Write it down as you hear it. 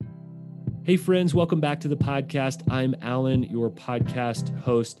Hey friends, welcome back to the podcast. I'm Alan, your podcast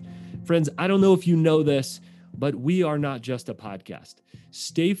host. Friends, I don't know if you know this, but we are not just a podcast.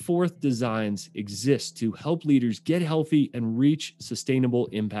 Stay Forth Designs exists to help leaders get healthy and reach sustainable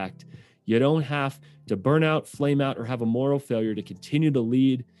impact. You don't have to burn out, flame out, or have a moral failure to continue to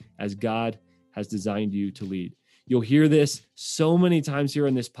lead as God has designed you to lead. You'll hear this so many times here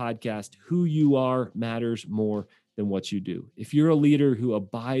on this podcast. Who you are matters more than what you do. If you're a leader who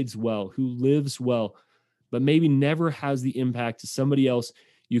abides well, who lives well, but maybe never has the impact to somebody else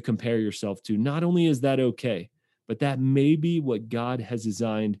you compare yourself to, not only is that okay, but that may be what God has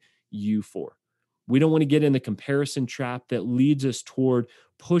designed you for. We don't want to get in the comparison trap that leads us toward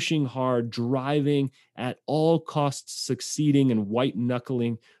pushing hard, driving at all costs, succeeding and white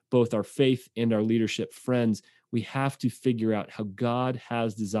knuckling both our faith and our leadership. Friends, we have to figure out how God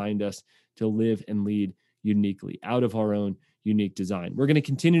has designed us to live and lead uniquely, out of our own unique design. We're going to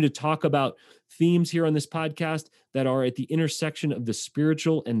continue to talk about themes here on this podcast that are at the intersection of the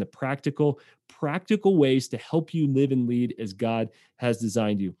spiritual and the practical ways to help you live and lead as God has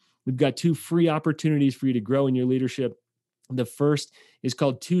designed you. We've got 2 free opportunities for you to grow in your leadership. The first is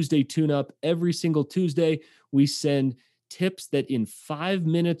called Tuesday Tune-Up. Every single Tuesday, we send tips that in 5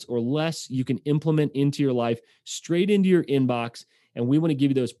 minutes or less you can implement into your life straight into your inbox. And we want to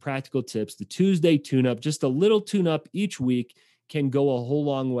give you those practical tips. The Tuesday tune-up, just a little tune-up each week, can go a whole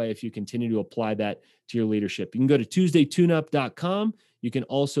long way if you continue to apply that to your leadership. You can go to tuesdaytuneup.com. You can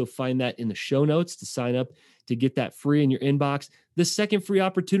also find that in the show notes to sign up to get that free in your inbox. The second free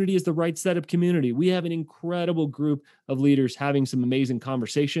opportunity is the Right Setup community. We have an incredible group of leaders having some amazing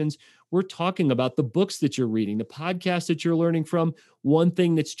conversations. We're talking about the books that you're reading, the podcasts that you're learning from, one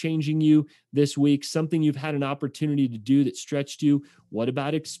thing that's changing you this week, something you've had an opportunity to do that stretched you. What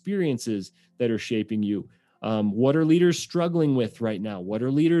about experiences that are shaping you? What are leaders struggling with right now? What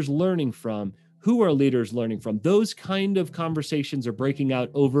are leaders learning from? Who are leaders learning from? Those kind of conversations are breaking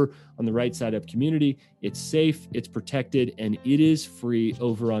out over on the Right Side Up community. It's safe, it's protected, and it is free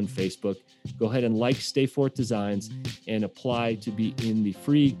over on Facebook. Go ahead and like Stay Forth Designs and apply to be in the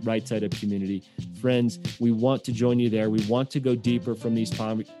free Right Side Up community. Friends, we want to join you there. We want to go deeper from these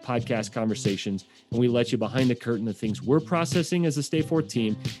podcast conversations, and we let you behind the curtain the things we're processing as a Stay Forth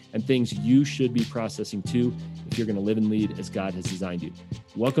team and things you should be processing too if you're going to live and lead as God has designed you.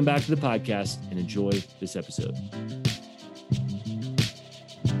 Welcome back to the podcast and enjoy this episode.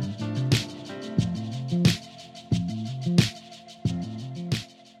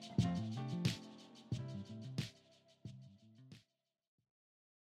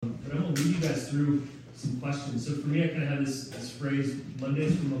 But I'm going to lead you guys through some questions. So for me, I kind of have this phrase,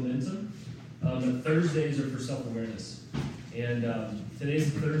 Mondays for momentum, and Thursdays are for self-awareness. And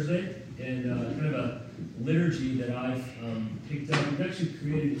today's Thursday, and kind of a liturgy that I've picked up. We've actually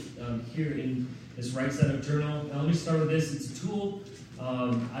created here in this Right Side Up journal. Now let me start with this. It's a tool.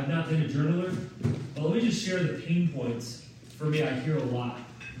 I've not been a journaler, but let me just share the pain points. For me, I hear a lot.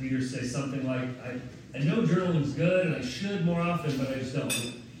 Leaders say something like, I know journaling's good and I should more often, but I just don't.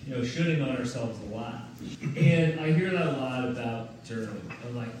 Shoulding on ourselves a lot. And I hear that a lot about journaling.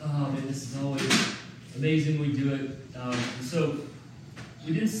 I'm like, oh man, this is always amazing we do it. So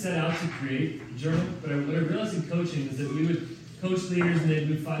we didn't set out to create a journal, but what I realized in coaching is that we would coach leaders and they'd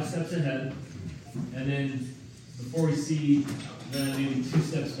move 5 steps ahead, and then before we see them maybe 2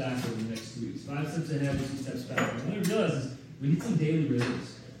 steps back over the next 2 weeks. 5 steps ahead, 2 steps back. And what I realized is we need some daily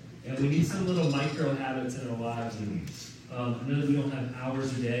rhythms, and we need some little micro habits in our lives. And I know that we don't have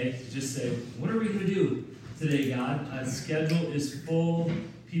hours a day to just say, what are we going to do today, God? Our schedule is full.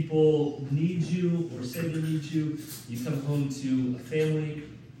 People need you or say they need you. You come home to a family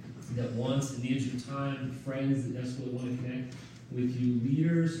that wants and needs your time, friends that desperately want to connect with you.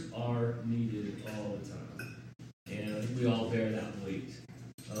 Leaders are needed all the time. And I think we all bear that weight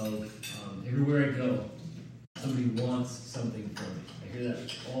of everywhere I go, somebody wants something from me. I hear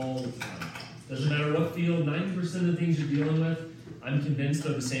that all the time. Doesn't matter what field, 90% of the things you're dealing with, I'm convinced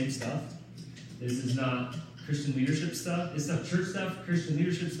are the same stuff. This is not Christian leadership stuff. It's not church stuff, Christian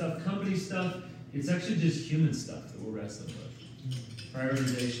leadership stuff, company stuff. It's actually just human stuff that we're wrestling with.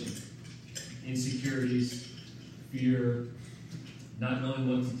 Prioritization, insecurities, fear, not knowing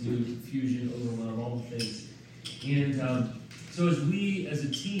what to do, confusion, overwhelm, all the things. And so as we, as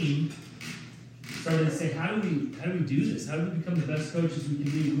a team, started to say, how do we do this? How do we become the best coaches we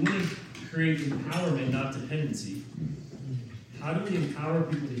can be? We want to create empowerment, not dependency. How do we empower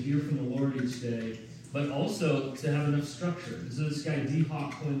people to hear from the Lord each day, but also to have enough structure? So this guy D.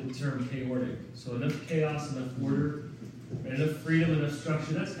 Hawk coined the term chaotic. So enough chaos, enough order, enough freedom, enough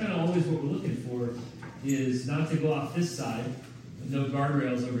structure. That's kind of always what we're looking for, is not to go off this side no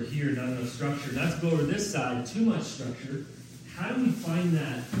guardrails over here, not enough structure. Not to go over this side, too much structure. How do we find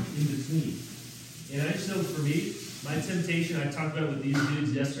that in between? And I just know for me, my temptation, I talked about it with these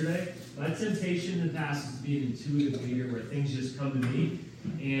dudes yesterday, my temptation in the past is to be an intuitive leader where things just come to me,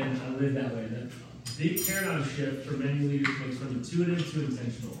 and I live that way. And that big paradigm shift for many leaders goes from intuitive to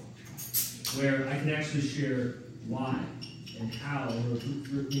intentional, where I can actually share why and how, and a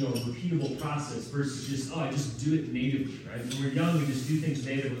repeatable process versus just, I just do it natively, right? When we're young, we just do things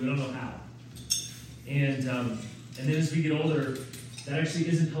natively, we don't know how. And then as we get older, that actually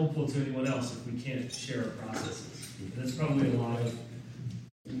isn't helpful to anyone else if we can't share our processes. And that's probably a lot of,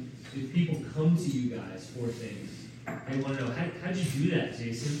 if people come to you guys for things, they want to know, how'd you do that,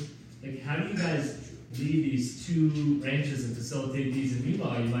 Jason? Like, how do you guys lead these 2 ranches and facilitate these? And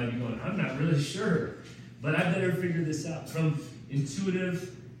meanwhile, you might be going, I'm not really sure, but I better figure this out. From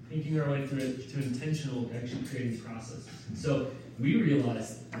intuitive, thinking our way through it, to intentional, actually creating processes. So we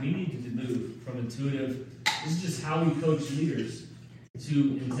realized we needed to move from intuitive, this is just how we coach leaders,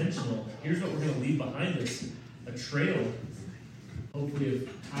 to intentional. Here's what we're going to leave behind us, a trail, hopefully, of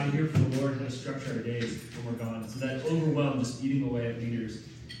how to hear from the Lord, how to structure our days when we're gone. So that overwhelm, just eating away at leaders,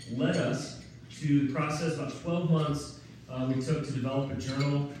 led us to the process. About 12 months we took to develop a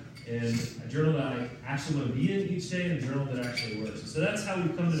journal, and a journal that I actually want to be in each day, and a journal that actually works. So that's how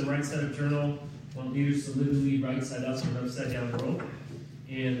we've come to the right side of journal. Want leaders to live and lead right side up in an upside down world.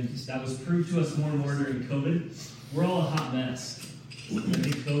 And that was proved to us more and more during COVID. We're all a hot mess. I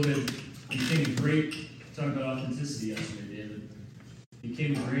think COVID became a great, talking about authenticity yesterday, David. It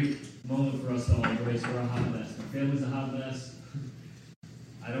became a great moment for us to all embrace. We're a hot mess. My family's a hot mess.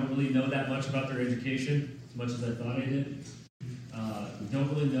 I don't really know that much about their education, as much as I thought I did. We don't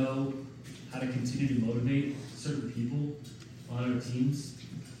really know how to continue to motivate certain people on our teams.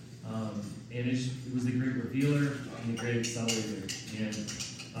 And it was the great revealer and the great accelerator. And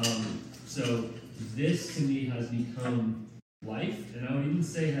so this to me has become life, and I would even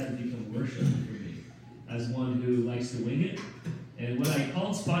say has become worship for me, as one who likes to wing it. And what I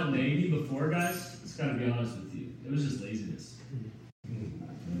called spontaneity before, guys, just gotta be honest with you, it was just laziness.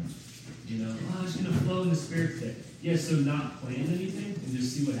 I'm just gonna flow in the Spirit today. Yeah, so not plan anything and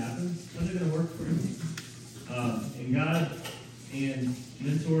just see what happens. How's it gonna work for you? And God and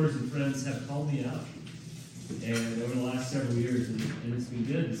mentors and friends have called me out, and over the last several years, and it's been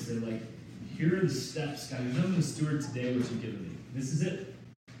good to say, like, here are the steps, God. I'm going to steward today what you've given me. This is it.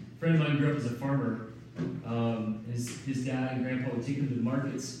 A friend of mine grew up as a farmer. His dad and grandpa would take him to the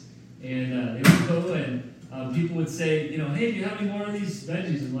markets, and they would go, and people would say, hey, do you have any more of these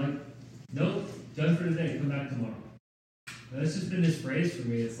veggies? And like, nope, done for today, come back tomorrow. And that's just been this phrase for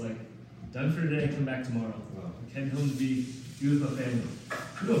me. It's like, done for today, come back tomorrow. I came home to be with my family.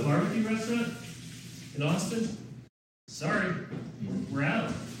 We go to a barbecue restaurant in Austin? Sorry, we're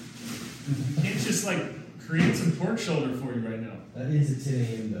out. You can't just create some pork shoulder for you right now. That ends at 10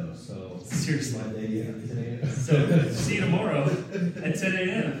 a.m. though, so seriously. My day at 10 a.m. So see you tomorrow at 10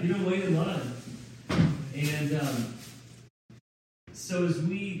 a.m. if you don't wait in line. And so as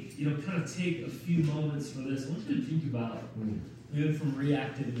we kind of take a few moments for this, I want you to think about moving from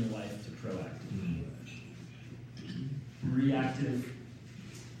reactive in your life to proactive. Reactive.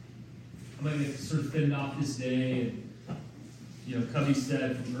 I'm going to sort of fend off this day, and Covey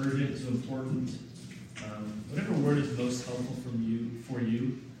said from urgent to important. Whatever word is most helpful for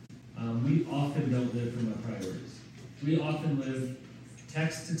you. We often don't live from our priorities. We often live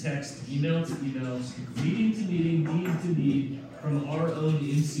text to text, email to email, meeting to meeting, need to need, from our own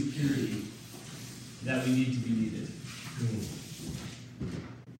insecurity that we need to be needed.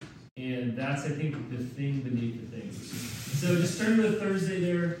 And that's, I think, the thing beneath the thing. So just turn to the Thursday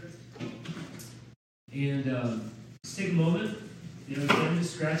there, and just take a moment, again,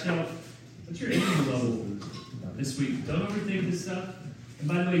 just scratch out what's your energy level this week. Don't overthink this stuff. And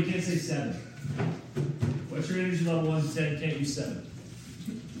by the way, you can't say 7. What's your energy level 1 to 10? Can't use 7.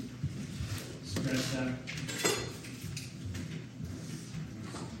 Scratch that.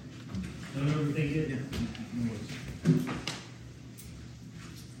 Don't overthink it.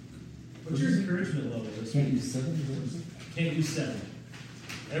 What's your encouragement level this week? Can't use 7? Can't use 7.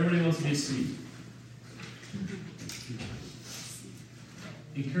 Everybody wants to get C.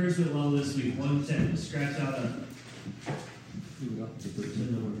 Encouragement level this week, 1 to 10. Just scratch out a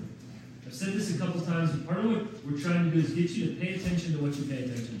number. I've said this a couple times, but part of what we're trying to do is get you to pay attention to what you pay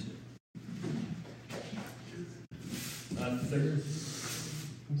attention to. Third.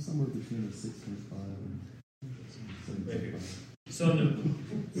 I'm somewhere between a 6.5 and 7.5. So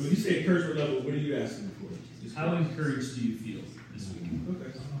when you say encouragement level, what are you asking for? How encouraged do you feel this week?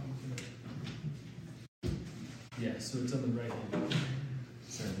 Okay. Yeah, so it's on the right hand.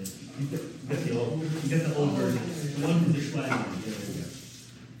 You got the old version. The one from the Schwag. There we go.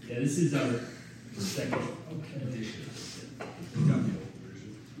 Yeah, this is our second edition.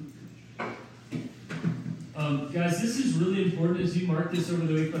 Guys, this is really important as you mark this over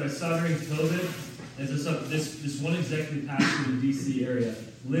the week. But I saw during COVID, as I saw this one executive pastor in the DC area,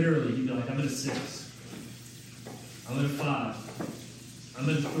 literally, he'd be like, I'm at a 6. I'm at a 5. I'm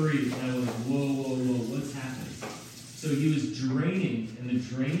at a 3. And I went, whoa, what's happening? So he was draining, and the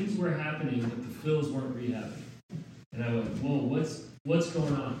drains were happening, but the fills weren't rehabbing. And I went, whoa, what's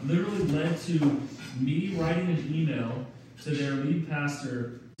going on? Literally led to me writing an email to their lead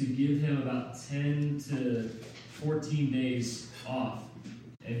pastor to give him about 10 to 14 days off.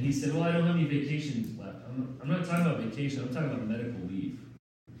 And he said, well, I don't have any vacations left. I'm not talking about vacation, I'm talking about medical leave.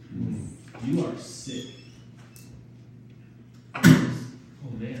 You are sick.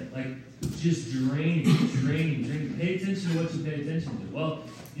 Oh man, like just draining. Pay attention to what you pay attention to. Well,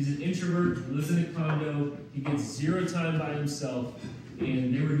 he's an introvert, lives in a condo, he gets 0 time by himself,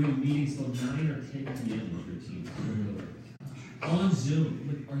 and they were doing meetings till 9 or 10 p.m. with their team. On Zoom.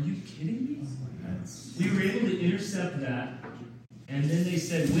 Like, are you kidding me? We were able to intercept that, and then they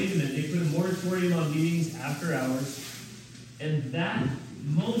said, wait a minute, they put a moratorium on meetings after hours, and that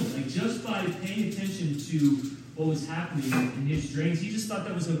moment, like just by paying attention to what was happening in his drains, he just thought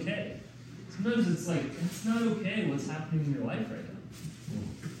that was okay. Sometimes it's like, that's not okay what's happening in your life right now.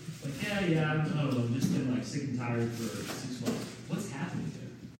 Like, yeah, I don't know, I've just been like sick and tired for 6 months. What's happening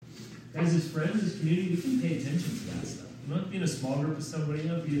there? Guys, as friends, as community, we can pay attention to that stuff. You don't have to be in a small group with somebody, you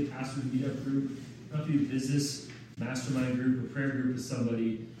don't have to be a pastor meetup group, you don't have to be a business mastermind group or prayer group with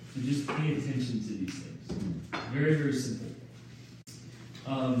somebody, to just pay attention to these things. Very, very simple.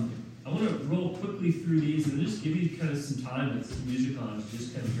 I want to roll quickly through these and just give you kind of some time with some music on to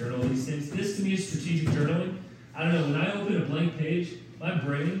just kind of journal these things. This to me is strategic journaling. I don't know, when I open a blank page, my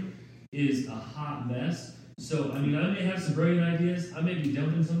brain is a hot mess. So, I mean, I may have some brilliant ideas. I may be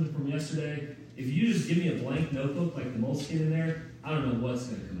dumping something from yesterday. If you just give me a blank notebook like the Moleskine in there, I don't know what's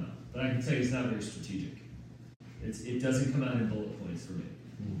going to come out. But I can tell you it's not very strategic. It doesn't come out in bullet points for me.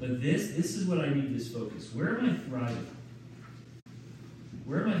 But this is what I need this focus. Where am I thriving?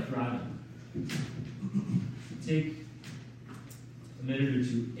 Where am I thriving? Take a minute or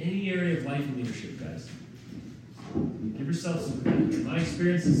two. Any area of life and leadership, guys. Give yourself some credit. In my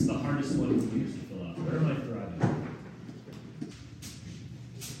experience, this is the hardest one for leaders to fill out. Where am I thriving?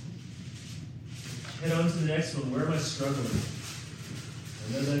 Head on to the next one. Where am I struggling?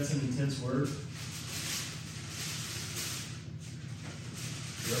 I know that's an intense word.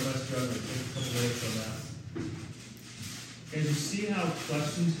 Where am I struggling? Take a couple minutes on that. Guys, you see how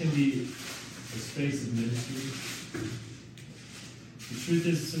questions can be a space of ministry? The truth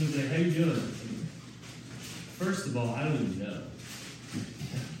is, someone say, how you doing? First of all, I don't even know.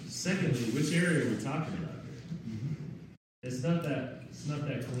 Secondly, which area are we talking about here? It's not that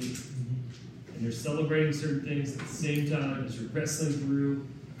clean. And you're celebrating certain things at the same time as you're wrestling through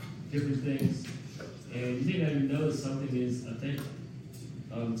different things. And you may not even know that something is a thing.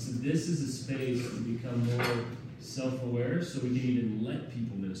 So this is a space to become more self-aware so we can even let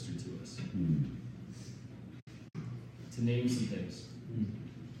people minister to us. To name some things.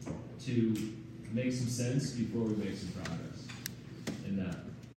 To make some sense before we make some progress in that.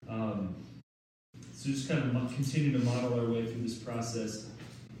 So just kind of continue to model our way through this process.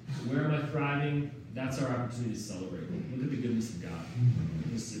 Where am I thriving? That's our opportunity to celebrate. Look at the goodness of God.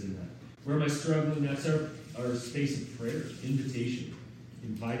 Just sit in that. Where am I struggling? That's our space of prayer, invitation,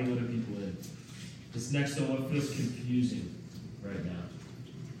 inviting other people in. This next one, what feels confusing right now?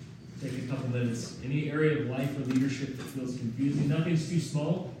 Take a couple minutes. Any area of life or leadership that feels confusing? Nothing's too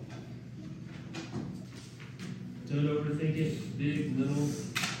small. Don't overthink it. Big, little,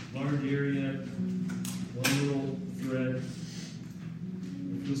 large area, one little thread.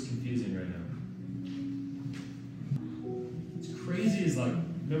 It feels confusing right now. What's crazy is like,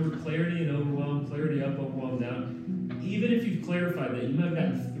 remember clarity and overwhelm, clarity up, overwhelm down. Even if you've clarified that, you might have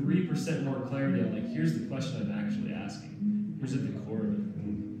gotten 3% more clarity on like, here's the question I'm actually asking. Here's at the core of it.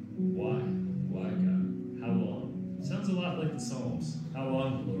 Why? Why, God? How long? Sounds a lot like the Psalms. How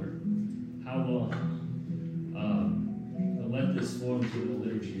long, Lord? How long? But let this form through the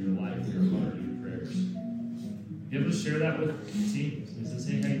liturgy, your life, your heart, your prayers. Be able to share that with the team. And says,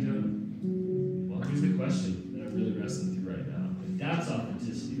 hey, how you doing? Well, here's the question that I'm really wrestling through right now. And that's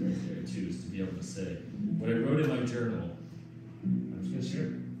authenticity right there, too, is to be able to say, what I wrote in my journal, I'm just going to share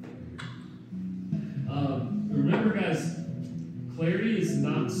it. Remember, guys, clarity is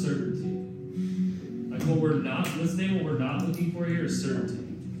not certainty. Like what we're not, let's name what we're not looking for here is certainty.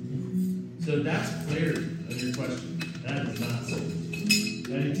 So that's clarity on your question. That is not certainty.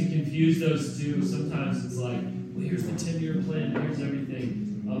 And to confuse those two, sometimes it's like, well, here's the 10-year plan, here's everything.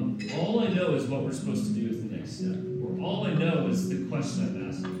 All I know is what we're supposed to do is the next step. Or all I know is the question I'm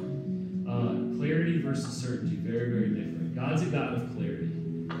asking. Clarity versus certainty, very, very different. God's a God of clarity.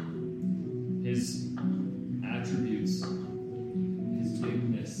 His attributes, his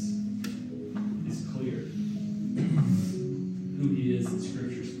bigness is clear. Who he is in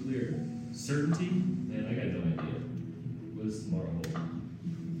Scripture is clear. Certainty, man, I got no idea. What does tomorrow hold?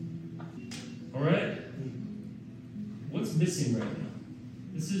 All right. What's missing right now?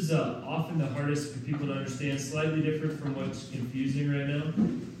 This is often the hardest for people to understand, slightly different from what's confusing right now.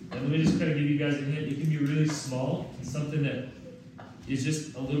 And let me just kind of give you guys a hint. It can be really small, something that is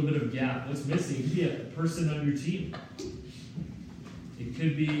just a little bit of gap. What's missing? It could be a person on your team. It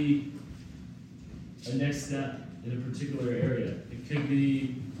could be a next step in a particular area. It could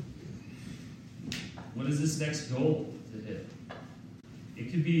be, what is this next goal to hit?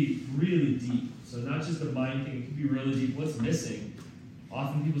 It could be really deep. So not just a mind thing, it could be really deep. What's missing?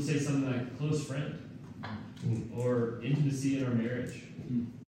 Often people say something like close friend, or intimacy in our marriage,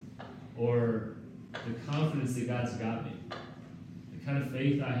 or the confidence that God's got me, the kind of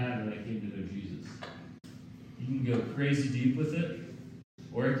faith I had when I came to know Jesus. You can go crazy deep with it,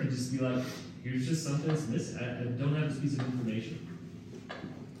 or it could just be like, here's just something that's missing. I don't have this piece of information.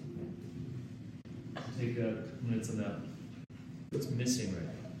 So take a couple minutes on that. What's missing right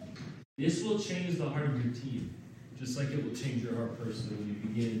now? This will change the heart of your team. Just like it will change your heart personally when you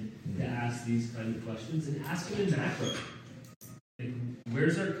begin to ask these kind of questions, and ask them in macro. Like,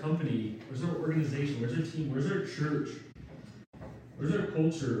 where's our company? Where's our organization? Where's our team? Where's our church? Where's our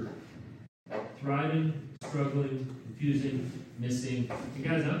culture? Thriving, struggling, confusing, missing. And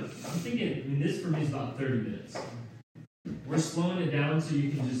guys, I'm thinking, this for me is about 30 minutes. We're slowing it down so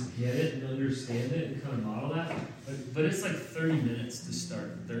you can just get it and understand it and kind of model that. But it's like 30 minutes to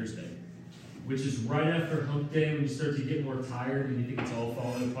start Thursday, which is right after hump day when you start to get more tired and you think it's all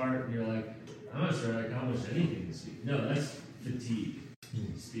falling apart and you're like, I'm not sure I accomplished anything this week. No, that's fatigue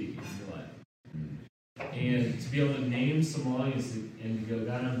speaking in your life. And to be able to name some longings and to go,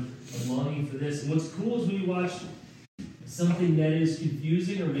 God, I'm longing for this. And what's cool is when you watch something that is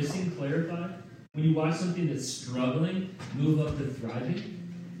confusing or missing, clarify. When you watch something that's struggling, move up to thriving.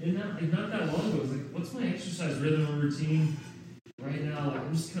 And not that long ago, it was like, what's my exercise rhythm or routine right now? Like,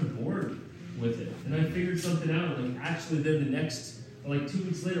 I'm just kind of bored with it. And I figured something out. Like, actually, then the next, like 2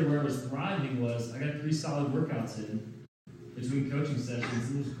 weeks later, where I was thriving was I got 3 solid workouts in between coaching sessions,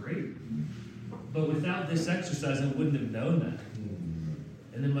 and it was great. But without this exercise, I wouldn't have known that.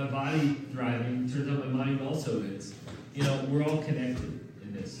 And then my body thriving, turns out my mind also is. We're all connected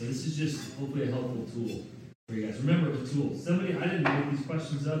in this. So this is just hopefully a helpful tool for you guys. Remember, a tool. I didn't make these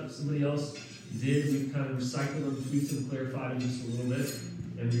questions up. Somebody else did. We've kind of recycled them, tweaked them, clarified them just a little bit,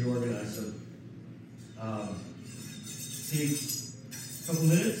 and reorganized them. Take a couple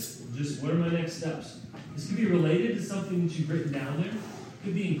minutes. Just, what are my next steps? This could be related to something that you've written down there. It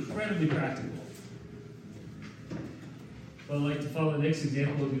could be incredibly practical. But I'd like to follow the next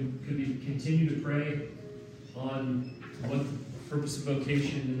example. It could be continue to pray on what the purpose of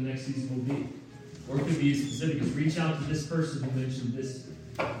vocation in the next season will be. Or it could be as specific as reach out to this person who mentioned this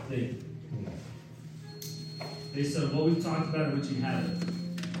thing. Based on what we've talked about and what you haven't.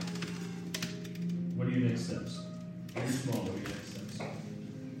 What are your next steps? Very small, what are your next steps?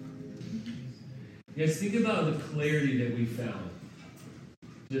 You guys, think about the clarity that we found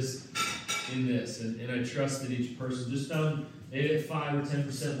just in this. And I trust that each person just found maybe 5 or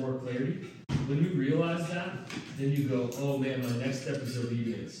 10% more clarity. When you realize that, then you go, oh man, my next step is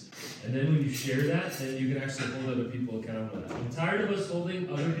obedience. And then when you share that, then you can actually hold other people accountable to that. I'm tired of us holding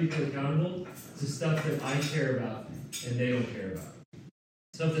other people accountable to stuff that I care about and they don't care about.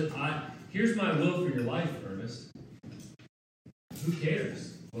 Stuff that here's my will for your life, Ernest. Who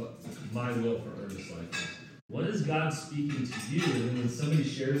cares what my will for Ernest's life is? What is God speaking to you? And then when somebody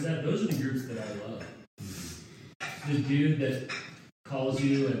shares that, those are the groups that I love. The dude that calls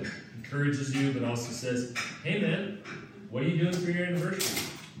you and encourages you, but also says, hey man, what are you doing for your anniversary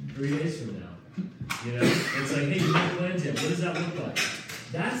 3 days from now? It's like, hey, you make plans yet? What does that look like?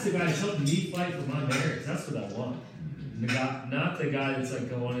 That's the guy that's helping me fight for my marriage. That's what I want. Not the guy that's like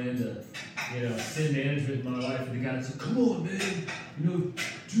going into, sin management in my life, and the guy that's like, come on, man,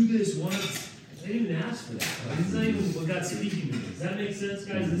 do this once. I didn't even ask for that. This is not even what God's speaking to me. Does that make sense,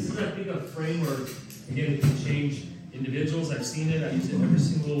 guys? This is, I think, a framework, again, it can change individuals. I've seen it. I use it every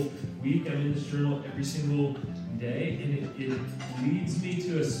single week. I'm in this journal every single day, and it leads me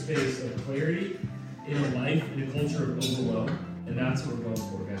to a space of clarity in a life, in a culture of overwhelm, and that's what we're going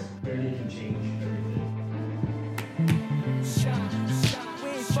for, guys. Clarity can change everything.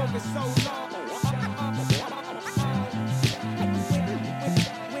 focus so long.